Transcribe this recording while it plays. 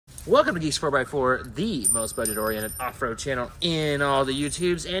Welcome to Geeks 4x4, the most budget-oriented off-road channel in all the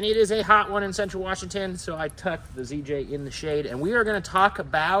YouTubes, and it is a hot one in Central Washington, so I tucked the ZJ in the shade, and we are going to talk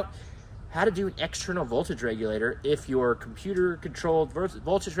about how to do an external voltage regulator if your computer-controlled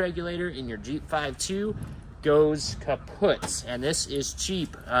voltage regulator in your Jeep 5.2 goes kaput, and this is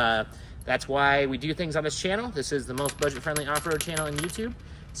cheap. That's why we do things on this channel. This is the most budget-friendly off-road channel in YouTube.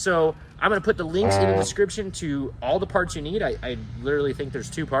 So I'm going to put the links in the description to all the parts you need. I literally think there's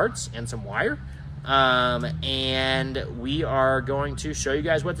 2 parts and some wire. And we are going to show you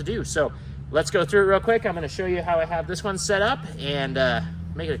guys what to do. So let's go through it real quick. I'm going to show you how I have this one set up and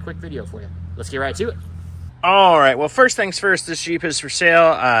make it a quick video for you. Let's get right to it. All right, well, first things first, this Jeep is for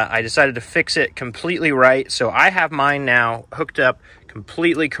sale. I decided to fix it completely right. So I have mine now hooked up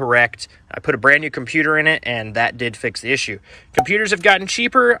completely correct. I put a brand new computer in it, and that did fix the issue. Computers have gotten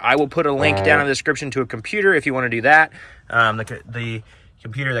cheaper. I will put a link down in the description to a computer if you want to do that. The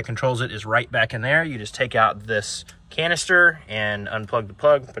computer that controls it is right back in there. You just take out this canister and unplug the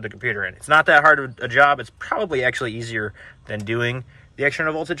plug, put the computer in. It's not that hard of a job. It's probably actually easier than doing the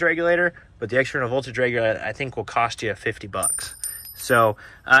external voltage regulator, but the external voltage regulator I think will cost you 50 bucks. So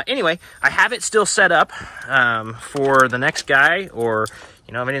anyway, I have it still set up for the next guy, or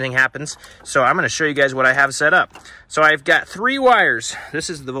you know, if anything happens. So I'm going to show you guys what I have set up. So I've got 3 wires. This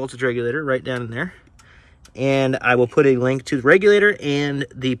is the voltage regulator right down in there. And I will put a link to the regulator and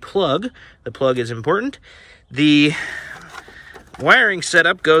the plug. The plug is important. The wiring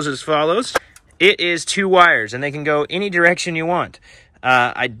setup goes as follows. It is 2 wires, and they can go any direction you want.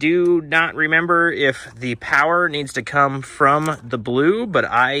 I do not remember if the power needs to come from the blue, but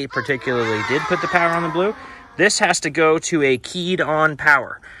I particularly did put the power on the blue. This has to go to a keyed on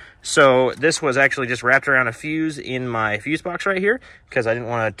power. So this was actually just wrapped around a fuse in my fuse box right here because I didn't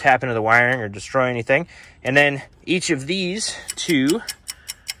want to tap into the wiring or destroy anything. And then each of these 2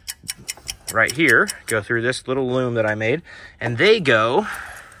 right here go through this little loom that I made, and they go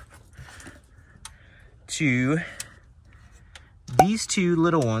to these 2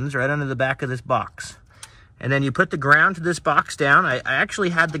 little ones right under the back of this box. And then you put the ground to this box down. I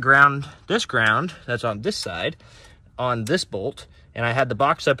actually had the ground, this ground that's on this side, on this bolt, and I had the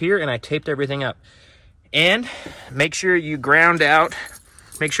box up here, and I taped everything up. And make sure you ground out,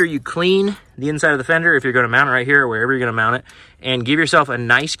 make sure you clean the inside of the fender if you're going to mount it right here or wherever you're going to mount it, and give yourself a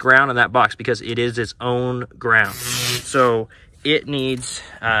nice ground on that box because it is its own ground. So it needs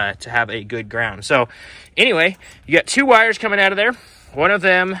to have a good ground. So anyway, you got 2 wires coming out of there. One of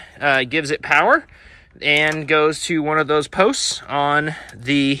them gives it power and goes to one of those posts on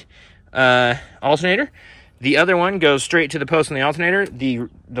the alternator. The other one goes straight to the post on the alternator.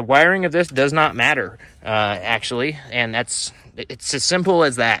 The wiring of this does not matter, actually, and it's as simple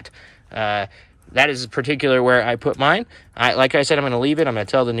as that. That is particular where I put mine. Like I said, I'm going to leave it. I'm going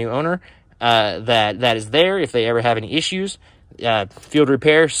to tell the new owner that is there if they ever have any issues. Field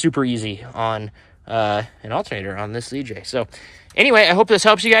repair, super easy on an alternator on this ZJ. So anyway, I hope this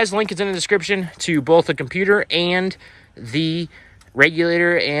helps you guys. Link is in the description to both the computer and the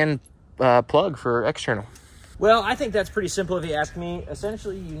regulator and plug for external. Well, I think that's pretty simple if you ask me.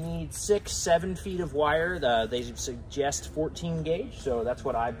 Essentially, you need 6-7 feet of wire. They suggest 14 gauge, so that's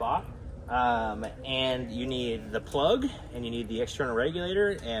what I bought. And you need the plug, and you need the external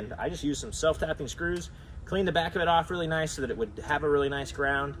regulator, and I just used some self-tapping screws. Clean the back of it off really nice so that it would have a really nice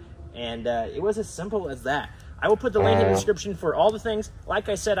ground, and it was as simple as that. I will put the link in the description for all the things. Like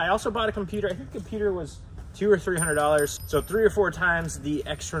I said, I also bought a computer. I think the computer was $200 or $300, so 3 or 4 times the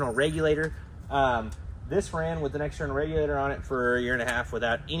external regulator. This ran with an external regulator on it for 1.5 years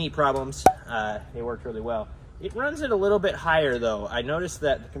without any problems. It worked really well. It runs it a little bit higher though. I noticed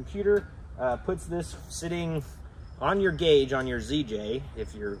that the computer puts this sitting on your gauge on your ZJ.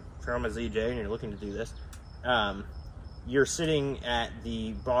 If you're from a ZJ and you're looking to do this, you're sitting at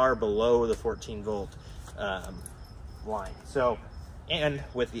the bar below the 14 volt line. So, and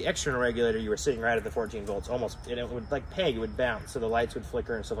with the external regulator, you were sitting right at the 14 volts, almost, and it would like peg, it would bounce, so the lights would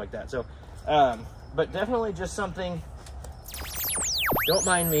flicker and stuff like that. So, but definitely just something, don't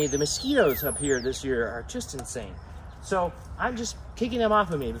mind me, the mosquitoes up here this year are just insane. So I'm just kicking them off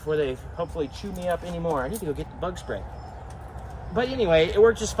of me before they hopefully chew me up anymore. I need to go get the bug spray. But anyway, it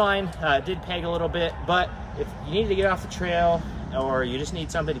worked just fine. It did peg a little bit, but if you need to get off the trail or you just need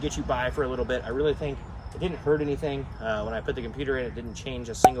something to get you by for a little bit, I really think it didn't hurt anything. When I put the computer in, it didn't change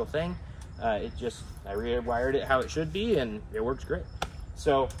a single thing. I rewired it how it should be, and it works great.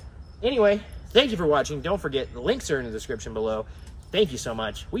 So anyway, thank you for watching. Don't forget, the links are in the description below. Thank you so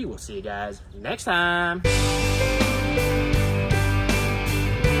much. We will see you guys next time.